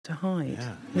to hide.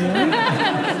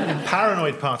 Yeah.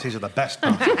 Paranoid parties are the best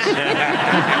parties.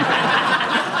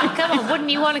 Come on, wouldn't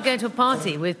you want to go to a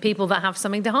party with people that have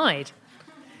something to hide?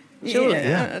 Surely.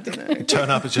 Yeah. I don't know. You turn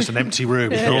up, it's just an empty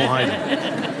room. You're all hiding.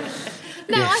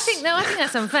 No, Yes. I think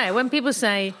that's unfair. When people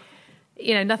say,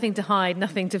 nothing to hide,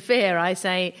 nothing to fear, I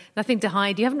say, nothing to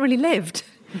hide, you haven't really lived.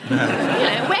 No.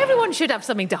 Everyone should have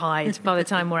something to hide by the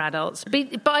time we're adults.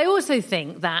 But I also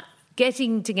think that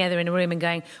getting together in a room and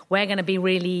going, we're going to be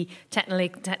really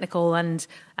technical and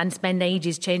spend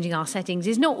ages changing our settings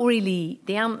is not really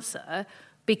the answer,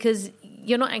 because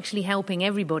you're not actually helping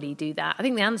everybody do that. I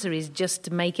think the answer is just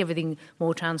to make everything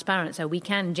more transparent so we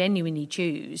can genuinely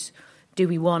choose, do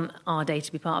we want our data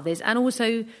to be part of this? And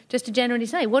also just to generally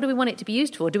say, what do we want it to be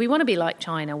used for? Do we want to be like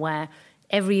China, where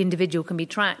every individual can be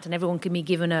tracked and everyone can be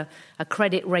given a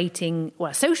credit rating, or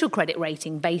a social credit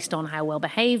rating, based on how well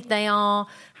behaved they are,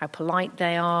 how polite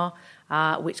they are,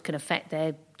 which can affect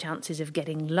their chances of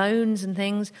getting loans and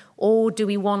things? Or do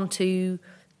we want to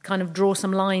kind of draw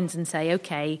some lines and say,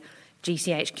 okay,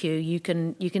 GCHQ, you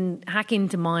can hack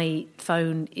into my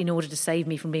phone in order to save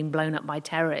me from being blown up by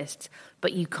terrorists,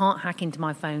 but you can't hack into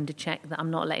my phone to check that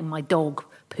I'm not letting my dog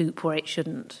poop where it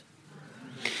shouldn't?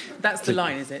 That's the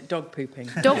line, is it? Dog pooping.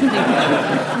 Dog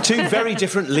pooping. Two very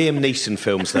different Liam Neeson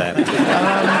films there.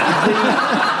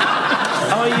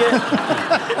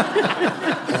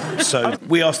 So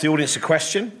we asked the audience a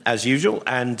question, as usual,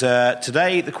 and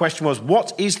today the question was,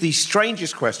 what is the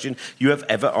strangest question you have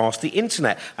ever asked the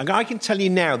internet? And I can tell you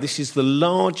now, this is the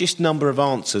largest number of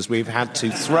answers we've had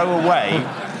to throw away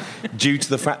due to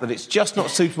the fact that it's just not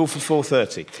suitable for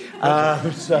 4:30.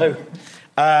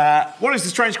 What is the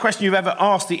strangest question you've ever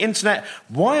asked the internet?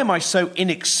 Why am I so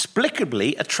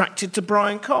inexplicably attracted to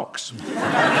Brian Cox?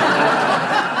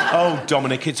 Oh,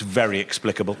 Dominic, it's very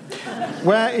explicable.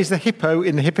 Where is the hippo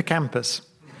in the hippocampus?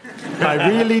 I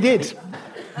really did.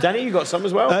 Danny, you got some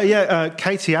as well?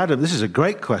 Katie Adam, this is a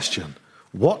great question.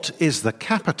 What is the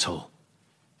capital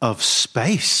of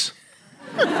space?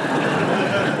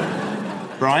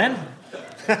 Brian?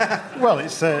 Well,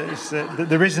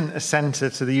 there isn't a centre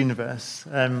to the universe.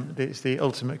 It's the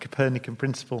ultimate Copernican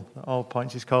principle at all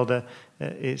points. It's called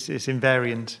it's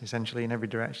invariant, essentially, in every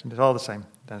direction. It's all the same.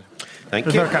 Thank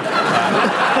you.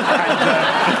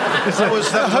 That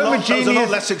was a lot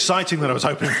less exciting than I was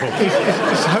hoping for.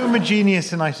 It's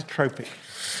homogeneous and isotropic.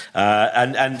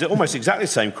 And almost exactly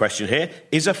the same question here.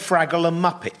 Is a Fraggle a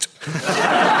Muppet?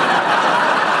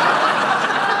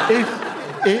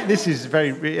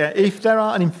 If there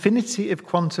are an infinity of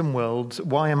quantum worlds,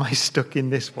 why am I stuck in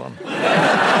this one?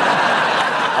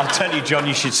 I'll tell you, John,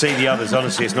 you should see the others.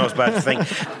 Honestly, it's not as bad a thing.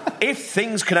 If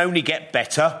things can only get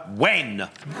better, when?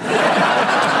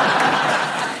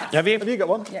 Have you got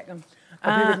one? Yeah, go on.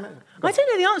 I don't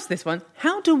know the answer to this one.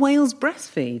 How do whales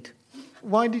breastfeed?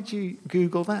 Why did you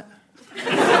Google that?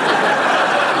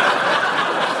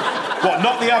 What,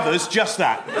 not the others, just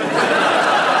that?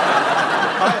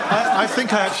 I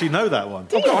think I actually know that one.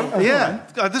 Oh, go on. Yeah.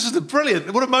 This is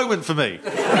brilliant. What a moment for me.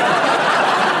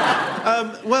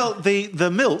 Well, the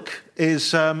milk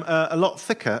is a lot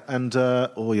thicker and,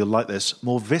 you'll like this,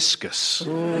 more viscous.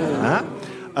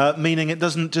 Meaning it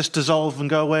doesn't just dissolve and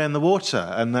go away in the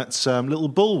water. And that's little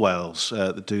bull whales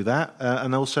that do that.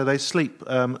 And also they sleep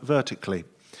vertically.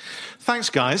 Thanks,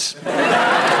 guys.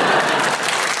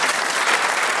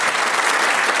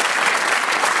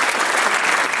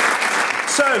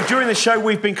 So, during the show,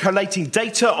 we've been collating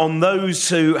data on those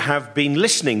who have been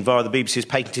listening via the BBC's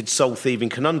patented soul-thieving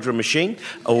conundrum machine,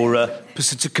 or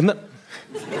Pacific. We've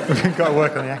got to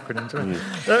work on the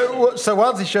acronyms. So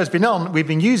while this show's been on, we've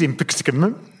been using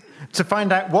to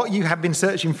find out what you have been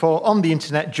searching for on the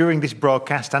internet during this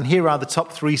broadcast, and here are the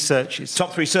top 3 searches.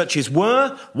 Top 3 searches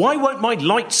were, why won't my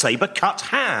lightsaber cut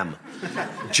ham?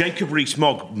 Jacob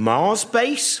Rees-Mogg, Mars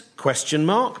base? ?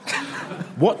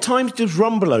 What times does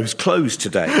Rumbelows close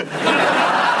today?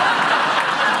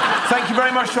 Thank you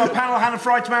very much to our panel, Hannah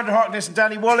Fry, Amanda Harkness and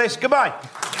Danny Wallace. Goodbye.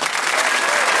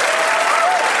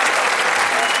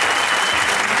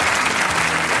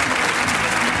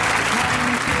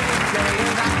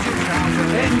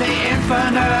 In the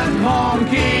infinite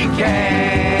monkey cage.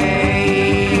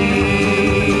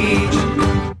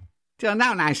 Till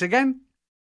now, nice again.